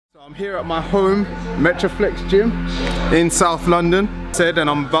I'm here at my home Metroflex gym in South London, and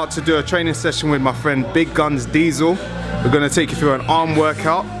I'm about to do a training session with my friend Big Gunz Diesel. We're going to take you through an arm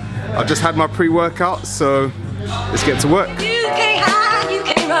workout. I just had my pre-workout, so let's get to work. You can't hide, you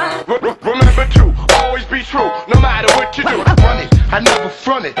can't run. Remember to always be true, no matter what you do. Run it, I never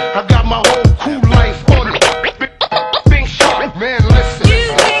front it. I got my whole cool life on it. Think sharp, man, listen.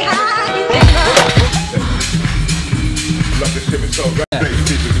 You can't hide, you can't run. Love this shit, it's so great.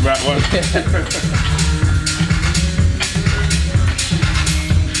 This is the right one.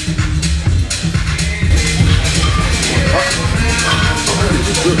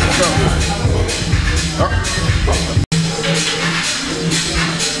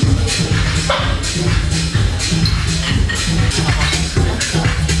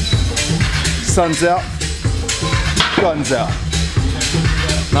 Sun's out, guns out.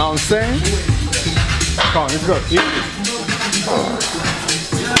 Know what I'm saying? Come on, let's go.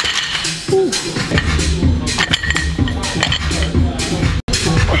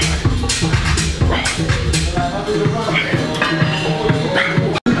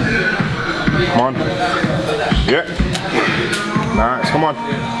 Come on. Yeah. Nice, come on.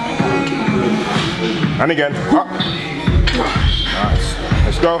 And again. Up. Nice.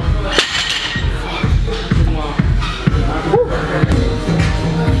 Let's go. Woo.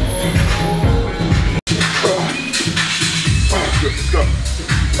 Good. Let's go.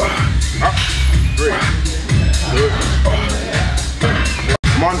 Up. 3. Good.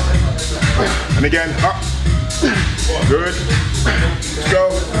 Come on. And again. Up. Good. Let's go.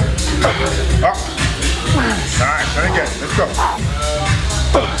 Up. Nice. And again. Let's go.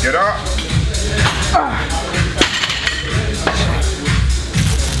 Get up.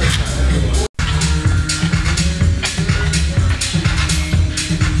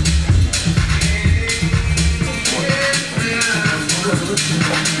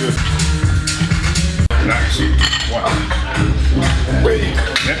 Good. Nice. 1.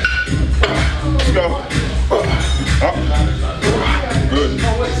 Yeah. Let's go. Up. Good.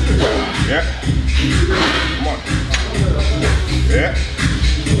 Yeah. Come on. Yeah.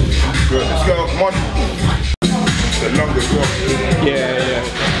 Good. Let's go. Come on. The longest walk. Yeah.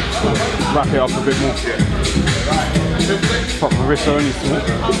 Wrap it up a bit more. Yeah. Fuck, my wrists are only small.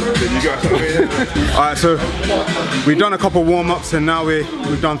 Then you got something there. Alright, so we've done a couple warm-ups and now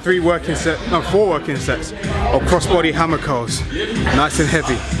we've done 4 working sets of crossbody hammer curls. Nice and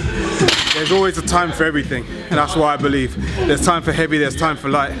heavy. There's always a time for everything, and that's why I believe there's time for heavy, there's time for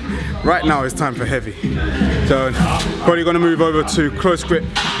light. Right now it's time for heavy. So probably gonna move over to close grip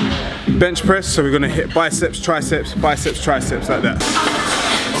bench press, so we're gonna hit biceps, triceps, like that.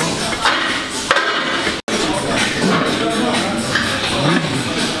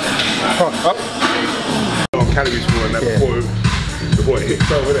 Up. Calories for that before it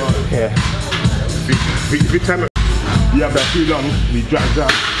hits over there. Yeah. Every time you have that too long, we drag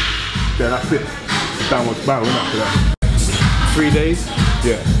down, then that's it. Downward spiral after that. 3 days.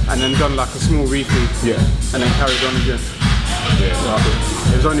 Yeah. And then done like a small refeed. Yeah. And then carried on again.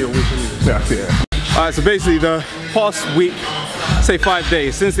 Yeah. It was only a week anyway. That's it. Yeah. Alright, so basically the past week, say 5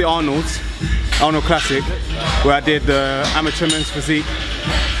 days, since the Arnold Classic, where I did the amateur men's physique,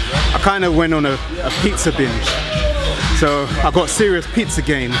 I kind of went on a pizza binge. So I got serious pizza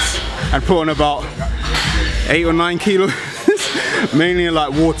gains and put on about 8 or 9 kilos, mainly in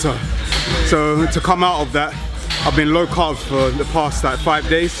like water. So to come out of that, I've been low carb for the past like 5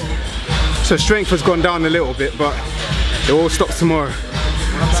 days. So strength has gone down a little bit, but it all stops tomorrow.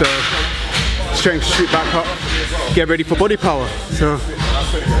 So strength shoot back up, get ready for body power. So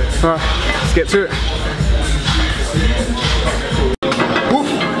let's get to it.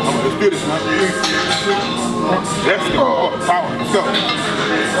 Let's do this, man. Let's go. Power. Let's go.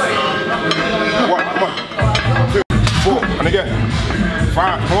 1, come on. 2, 4, and again.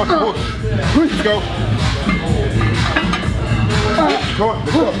 5, come on, push. Let's go. Come on,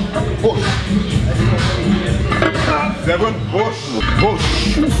 let's go. Push. 7, push, push,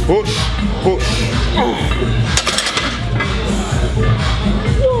 push, push.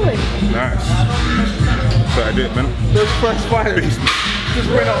 Nice. So I did it, man. Those first 5 just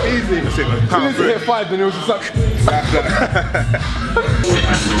went up easy. That's it, man. As soon as you hit 5, then it was just like...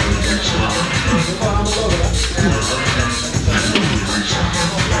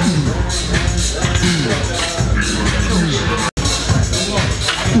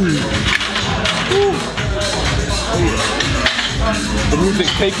 The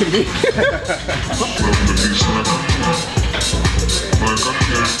music's taking me.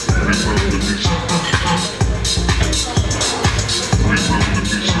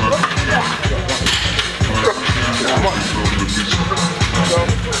 Come on.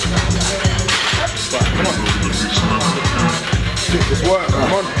 Just work,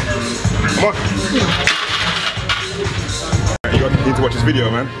 come on. Come on. You need to watch this video,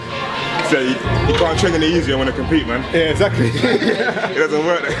 man. So you can't train any easier when I compete, man. Yeah, exactly. It doesn't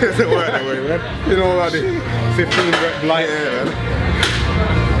work. It doesn't work that way, man. You know about the 15 rep light. Yeah, man.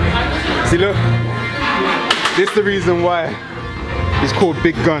 See, look. This is the reason why it's called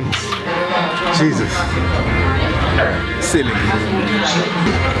Big Gunz. Jesus. Silly.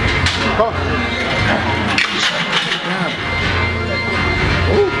 Oh.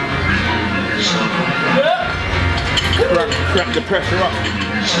 Crack the pressure up.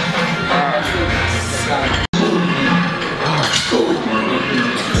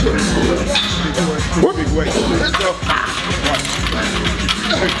 Big weight. Let's go. Come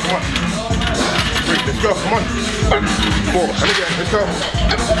on. Let's go. Come on. 4. And again. Let's go.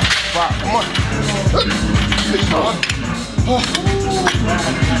 5. Come on. 6. Come on.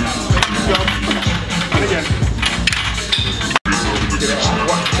 Let's go. And again.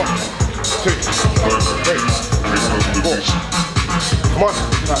 1. Come on. 2. 3. 4. Come on.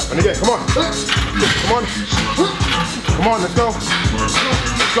 And again. Come on. Come on. Come on. Let's go.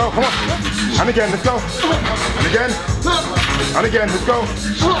 Let's go. Come on. And again. Let's go. And again. And again. Let's go.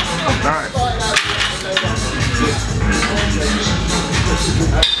 Nice.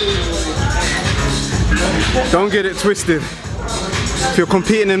 Don't get it twisted. If you're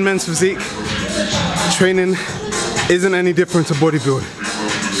competing in men's physique, training isn't any different to bodybuilding.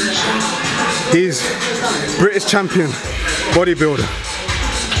 He's British champion bodybuilder.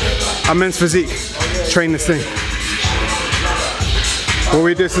 At men's physique, train the same. What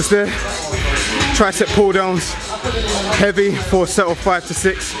we did is there, tricep pull downs, heavy for a set of 5 to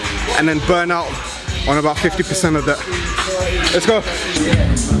 6, and then burn out on about 50% of that. Let's go.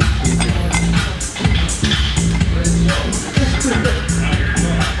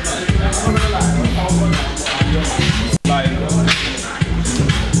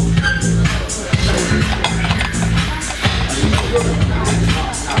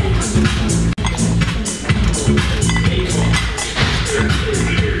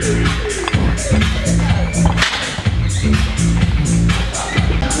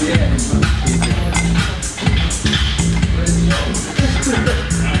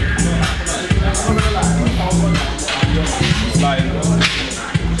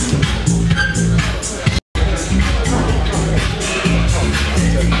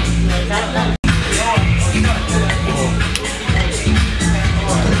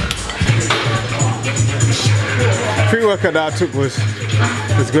 Pre-workout that I took was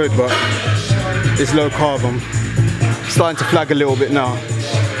good, but it's low carb. I'm starting to flag a little bit now,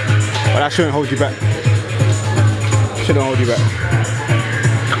 but that shouldn't hold you back. Shouldn't hold you back.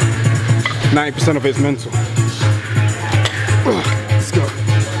 90% of it's mental. Let's go.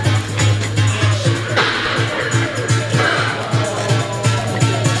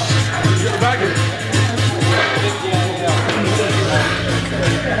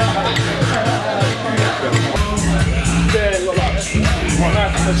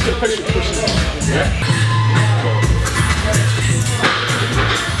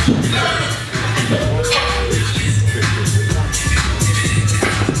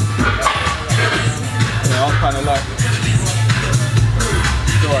 Kind of like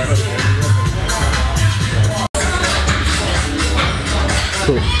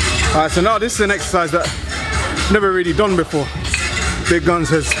cool. Alright, so now this is an exercise that I've never really done before. Big Gunz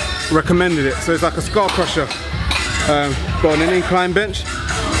has recommended it. So it's like a skull crusher, but on an incline bench.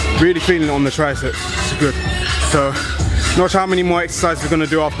 Really feeling it on the triceps. It's good. So not sure how many more exercises we're going to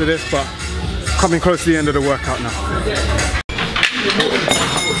do after this, but coming close to the end of the workout now.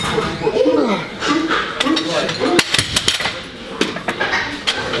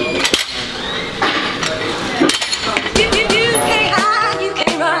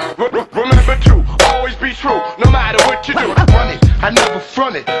 Remember to always be true, no matter what you do. Run it, I never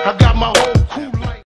front it. I got my whole crew.